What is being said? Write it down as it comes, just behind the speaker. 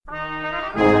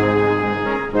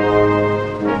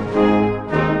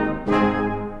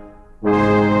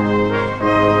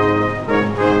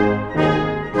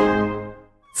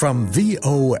From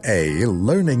VOA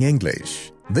Learning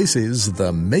English, this is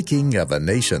The Making of a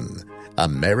Nation,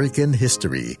 American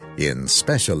History in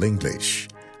Special English.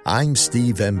 I'm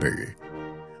Steve Ember.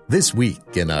 This week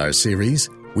in our series,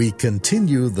 we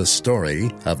continue the story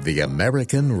of the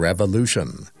American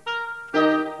Revolution.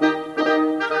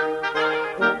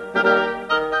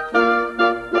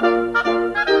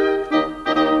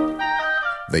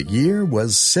 The year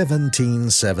was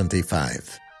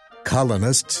 1775.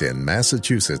 Colonists in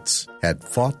Massachusetts had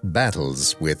fought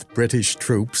battles with British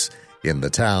troops in the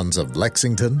towns of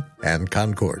Lexington and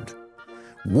Concord.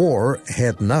 War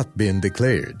had not been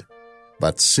declared,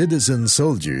 but citizen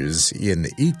soldiers in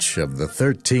each of the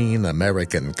 13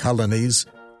 American colonies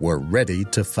were ready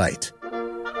to fight.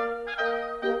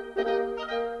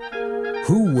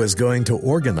 Who was going to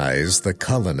organize the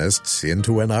colonists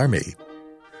into an army?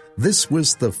 This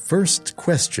was the first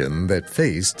question that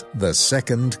faced the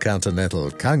Second Continental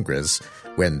Congress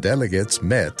when delegates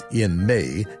met in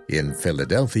May in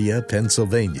Philadelphia,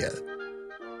 Pennsylvania.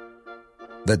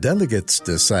 The delegates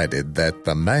decided that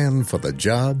the man for the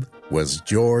job was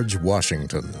George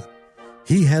Washington.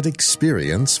 He had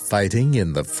experience fighting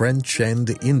in the French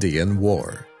and Indian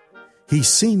War. He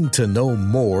seemed to know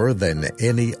more than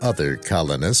any other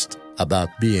colonist about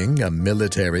being a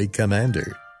military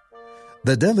commander.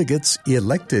 The delegates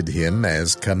elected him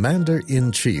as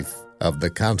Commander-in-Chief of the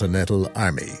Continental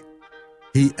Army.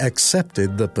 He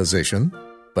accepted the position,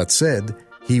 but said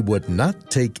he would not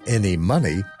take any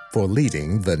money for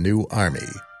leading the new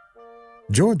army.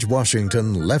 George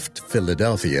Washington left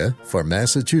Philadelphia for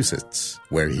Massachusetts,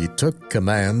 where he took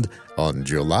command on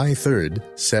July 3rd,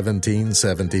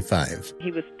 1775.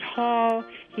 He was tall,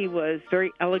 he was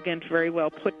very elegant, very well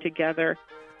put together.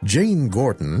 Jane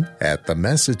Gordon at the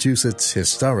Massachusetts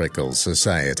Historical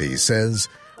Society says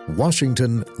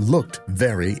Washington looked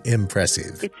very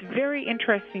impressive. It's very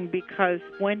interesting because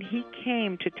when he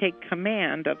came to take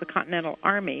command of the Continental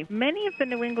Army, many of the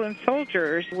New England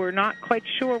soldiers were not quite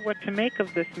sure what to make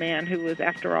of this man who was,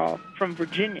 after all, from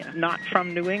Virginia, not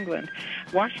from New England.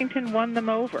 Washington won them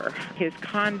over. His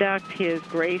conduct, his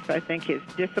grace, I think his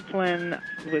discipline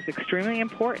was extremely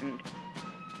important.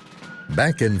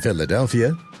 Back in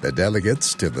Philadelphia, the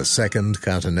delegates to the Second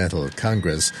Continental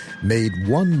Congress made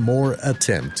one more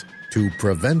attempt to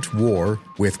prevent war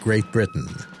with Great Britain.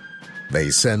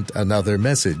 They sent another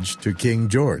message to King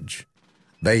George.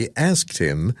 They asked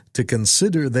him to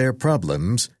consider their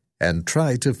problems and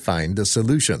try to find a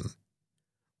solution.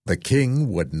 The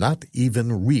king would not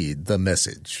even read the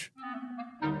message.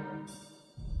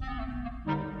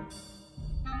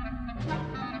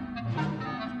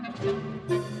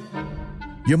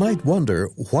 You might wonder,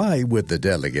 why would the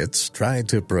delegates try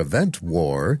to prevent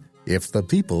war if the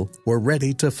people were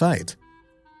ready to fight?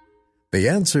 The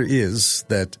answer is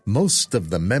that most of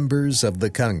the members of the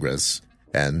Congress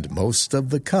and most of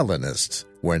the colonists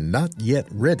were not yet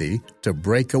ready to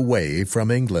break away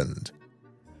from England.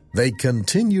 They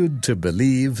continued to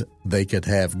believe they could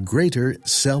have greater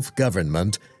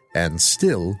self-government and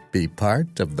still be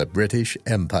part of the British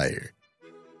Empire.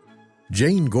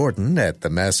 Jane Gordon at the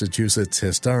Massachusetts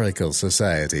Historical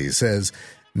Society says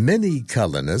many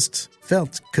colonists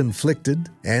felt conflicted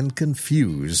and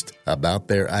confused about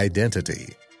their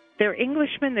identity. They're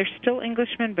Englishmen, they're still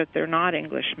Englishmen, but they're not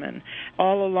Englishmen.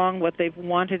 All along what they've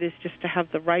wanted is just to have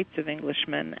the rights of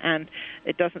Englishmen, and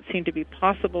it doesn't seem to be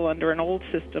possible under an old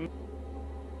system.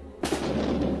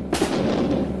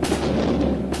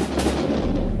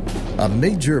 A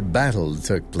major battle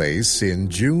took place in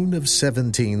June of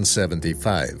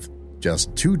 1775,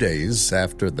 just 2 days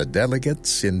after the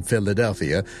delegates in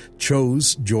Philadelphia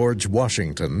chose George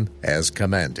Washington as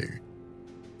commander.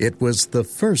 It was the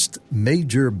first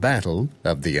major battle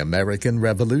of the American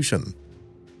Revolution.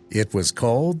 It was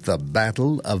called the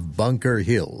Battle of Bunker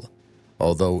Hill,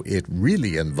 although it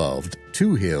really involved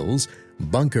two hills,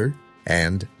 Bunker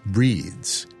and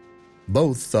Breeds.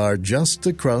 Both are just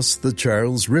across the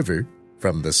Charles River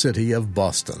from the city of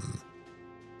Boston.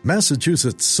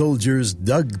 Massachusetts soldiers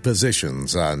dug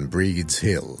positions on Breeds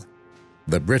Hill.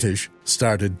 The British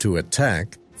started to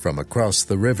attack from across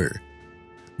the river.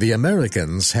 The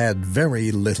Americans had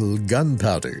very little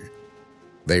gunpowder.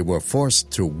 They were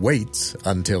forced to wait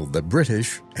until the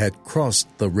British had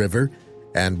crossed the river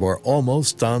and were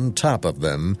almost on top of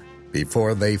them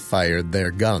before they fired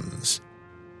their guns.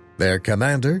 Their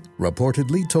commander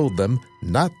reportedly told them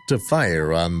not to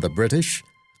fire on the British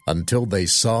until they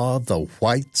saw the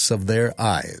whites of their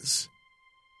eyes.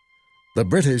 The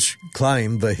British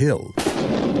climbed the hill.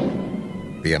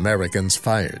 The Americans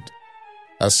fired.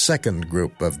 A second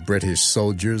group of British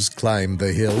soldiers climbed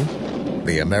the hill.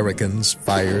 The Americans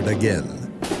fired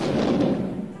again.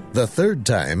 The third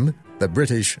time, the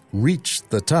British reached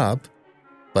the top,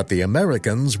 but the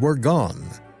Americans were gone.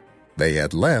 They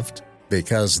had left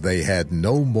because they had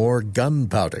no more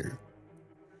gunpowder.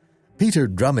 Peter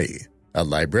Drummey, a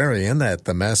librarian at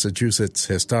the Massachusetts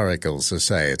Historical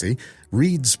Society,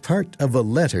 reads part of a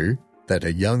letter that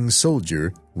a young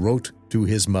soldier wrote to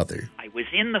his mother. I was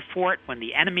in the fort when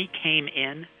the enemy came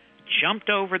in, jumped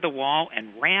over the wall, and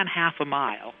ran half a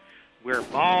mile, where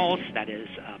balls, that is,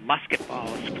 musket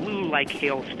balls, flew like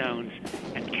hailstones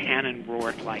and cannon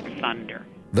roared like thunder.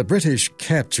 The British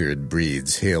captured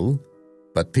Breed's Hill,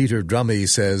 but Peter Drummey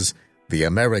says the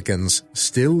Americans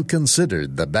still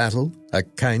considered the battle a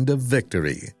kind of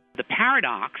victory. The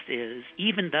paradox is,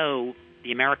 even though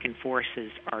the American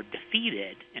forces are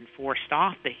defeated and forced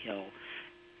off the hill,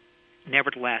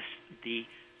 nevertheless, the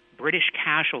British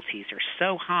casualties are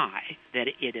so high that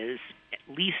it is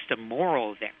at least a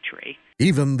moral victory.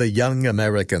 Even the young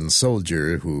American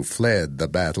soldier who fled the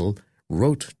battle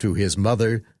wrote to his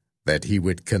mother that he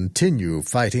would continue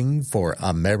fighting for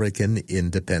American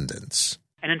independence.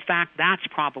 And in fact, that's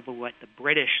probably what the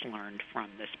British learned from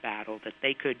this battle, that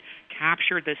they could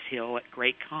capture this hill at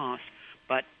great cost,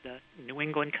 but the New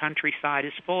England countryside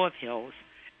is full of hills,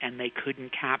 and they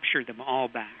couldn't capture them all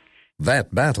back.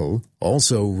 That battle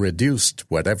also reduced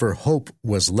whatever hope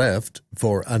was left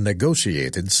for a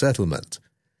negotiated settlement.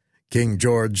 King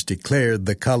George declared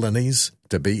the colonies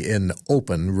to be in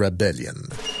open rebellion.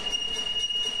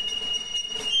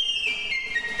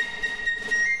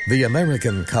 The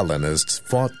American colonists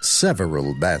fought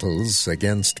several battles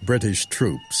against British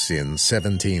troops in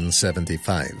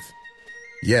 1775.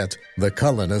 Yet the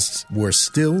colonists were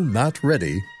still not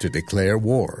ready to declare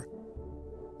war.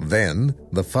 Then,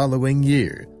 the following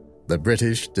year, the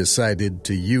British decided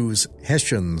to use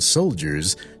Hessian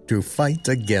soldiers to fight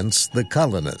against the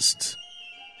colonists.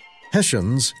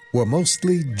 Hessians were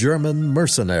mostly German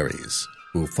mercenaries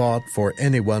who fought for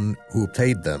anyone who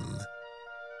paid them.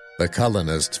 The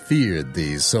colonists feared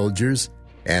these soldiers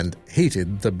and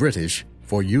hated the British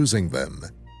for using them.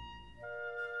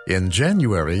 In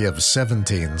January of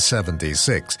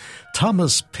 1776,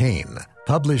 Thomas Paine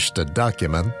published a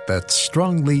document that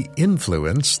strongly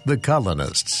influenced the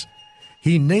colonists.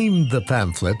 He named the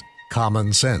pamphlet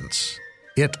Common Sense.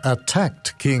 It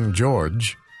attacked King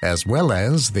George, as well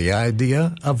as the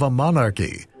idea of a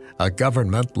monarchy, a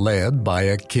government led by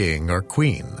a king or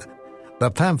queen. The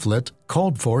pamphlet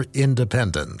called for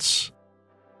independence.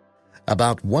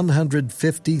 About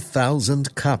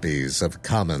 150,000 copies of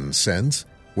Common Sense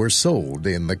were sold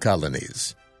in the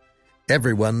colonies.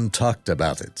 Everyone talked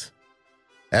about it.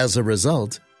 As a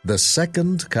result, the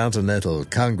Second Continental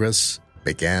Congress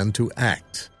began to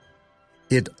act.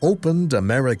 It opened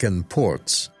American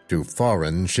ports to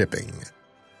foreign shipping.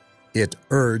 It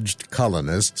urged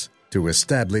colonists to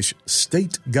establish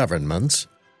state governments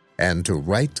and to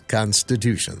write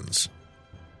constitutions.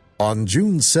 On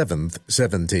June 7,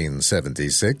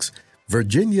 1776,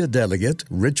 Virginia delegate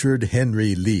Richard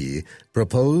Henry Lee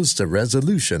proposed a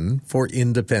resolution for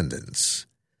independence.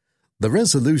 The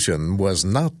resolution was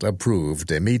not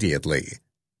approved immediately.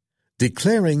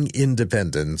 Declaring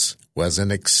independence was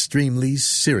an extremely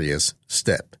serious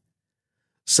step.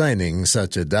 Signing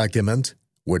such a document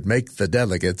would make the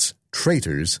delegates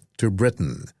traitors to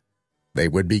Britain. They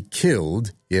would be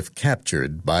killed if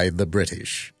captured by the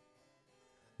British.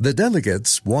 The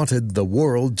delegates wanted the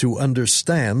world to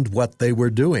understand what they were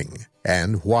doing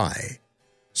and why,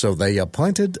 so they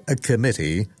appointed a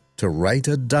committee to write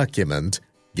a document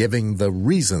giving the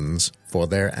reasons for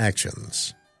their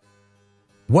actions.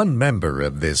 One member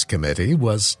of this committee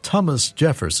was Thomas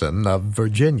Jefferson of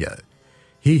Virginia.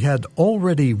 He had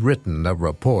already written a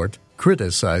report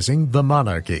criticizing the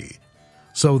monarchy,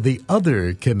 so the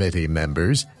other committee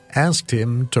members asked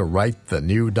him to write the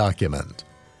new document.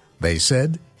 They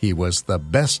said he was the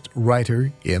best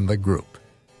writer in the group.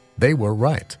 They were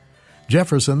right.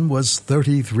 Jefferson was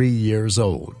 33 years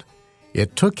old.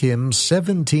 It took him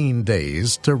 17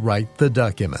 days to write the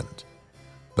document.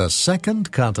 The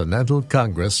Second Continental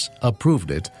Congress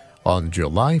approved it on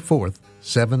July 4,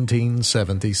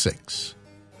 1776.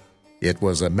 It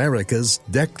was America's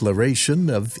Declaration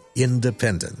of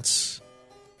Independence.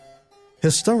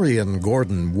 Historian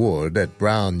Gordon Wood at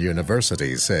Brown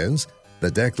University says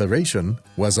the Declaration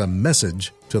was a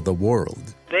message to the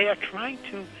world. They are trying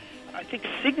to, I think,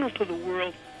 signal to the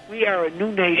world, we are a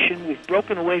new nation, we've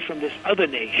broken away from this other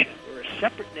nation, we're a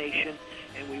separate nation,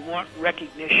 and we want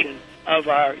recognition of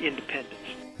our independence.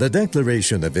 The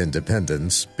Declaration of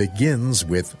Independence begins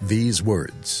with these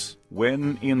words.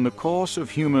 When in the course of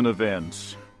human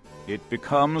events it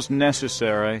becomes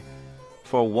necessary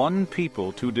for one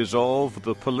people to dissolve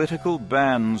the political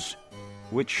bands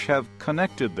which have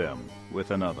connected them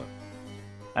with another,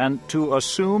 and to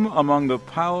assume among the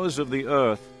powers of the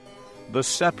earth the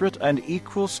separate and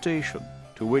equal station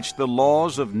to which the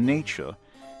laws of nature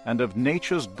and of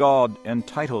nature's God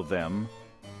entitle them,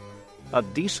 a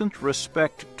decent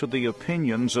respect to the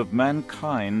opinions of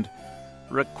mankind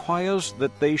requires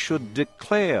that they should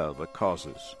declare the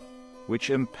causes which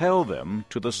impel them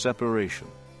to the separation.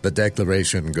 The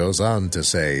Declaration goes on to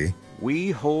say,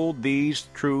 "We hold these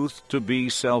truths to be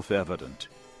self-evident,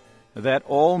 that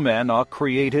all men are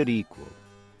created equal,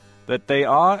 that they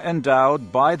are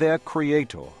endowed by their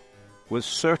Creator with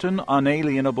certain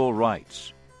unalienable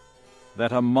rights,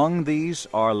 that among these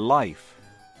are life,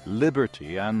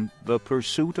 liberty, and the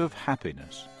pursuit of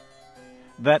happiness,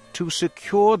 that to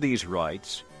secure these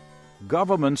rights,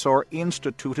 governments are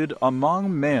instituted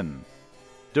among men,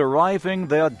 deriving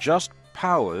their just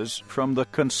powers from the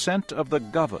consent of the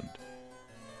governed,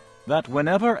 that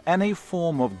whenever any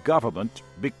form of government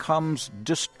becomes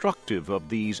destructive of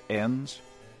these ends,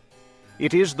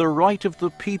 it is the right of the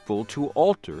people to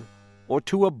alter or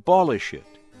to abolish it,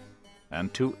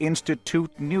 and to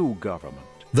institute new government."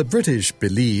 The British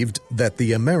believed that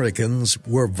the Americans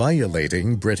were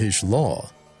violating British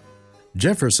law.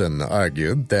 Jefferson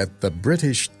argued that the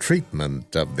British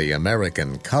treatment of the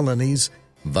American colonies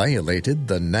violated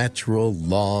the natural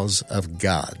laws of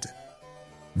God.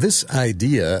 This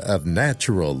idea of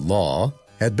natural law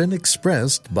had been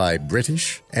expressed by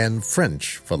British and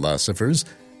French philosophers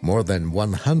more than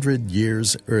 100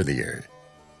 years earlier.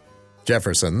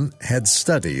 Jefferson had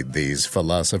studied these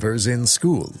philosophers in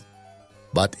school,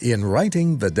 but in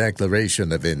writing the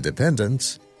Declaration of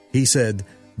Independence, he said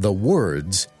the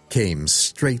words came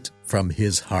straight from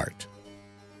his heart.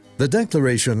 The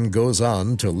Declaration goes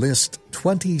on to list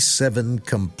 27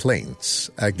 complaints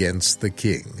against the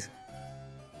king.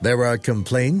 There are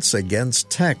complaints against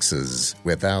taxes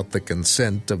without the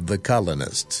consent of the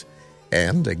colonists,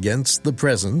 and against the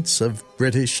presence of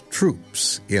British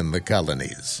troops in the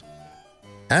colonies.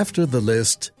 After the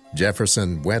list,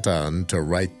 Jefferson went on to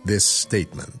write this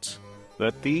statement: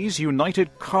 "That these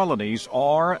united colonies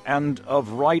are and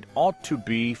of right ought to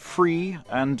be free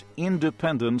and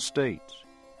independent states,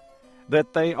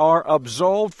 that they are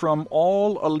absolved from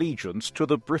all allegiance to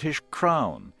the British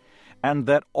Crown, and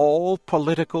that all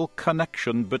political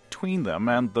connection between them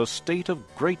and the state of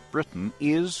Great Britain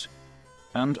is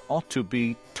and ought to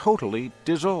be totally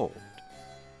dissolved,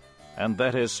 and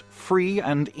that as free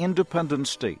and independent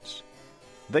states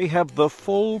they have the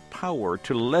full power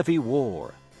to levy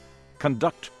war,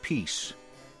 conduct peace,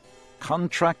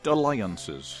 contract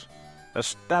alliances,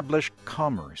 establish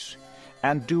commerce,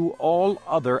 and do all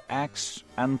other acts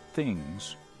and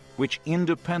things which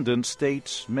independent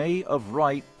states may of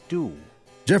right do."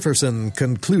 Jefferson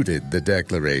concluded the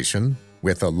Declaration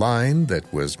with a line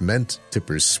that was meant to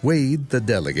persuade the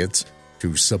delegates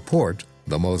to support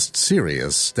the most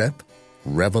serious step,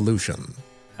 revolution.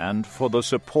 And for the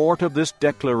support of this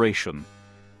declaration,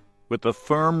 with the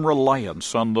firm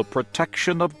reliance on the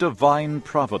protection of divine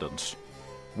providence,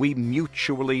 we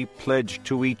mutually pledge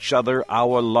to each other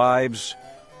our lives,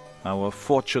 our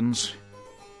fortunes,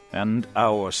 and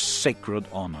our sacred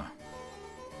honor.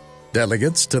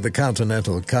 Delegates to the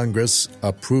Continental Congress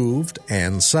approved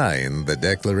and signed the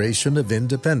Declaration of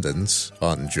Independence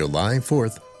on July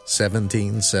 4th,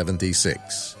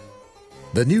 1776.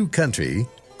 The new country,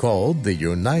 called the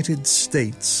United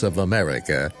States of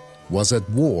America, was at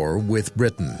war with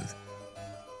Britain.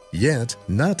 Yet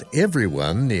not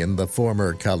everyone in the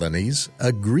former colonies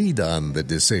agreed on the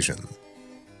decision.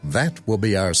 That will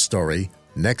be our story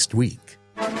next week.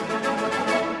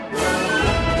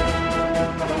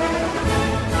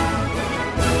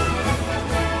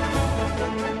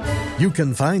 You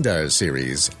can find our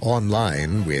series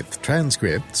online with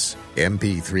transcripts,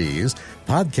 MP3s,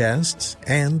 podcasts,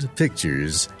 and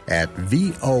pictures at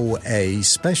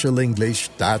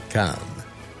voaspecialenglish.com.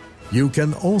 You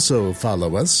can also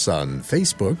follow us on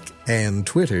Facebook and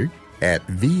Twitter at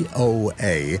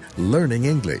VOA Learning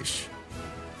English.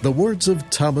 The words of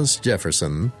Thomas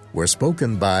Jefferson were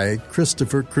spoken by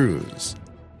Christopher Cruz.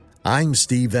 I'm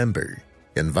Steve Ember,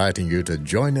 inviting you to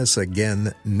join us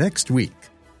again next week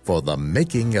for The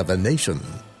Making of a Nation,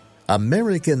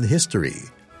 American History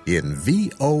in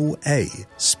VOA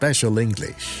Special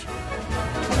English.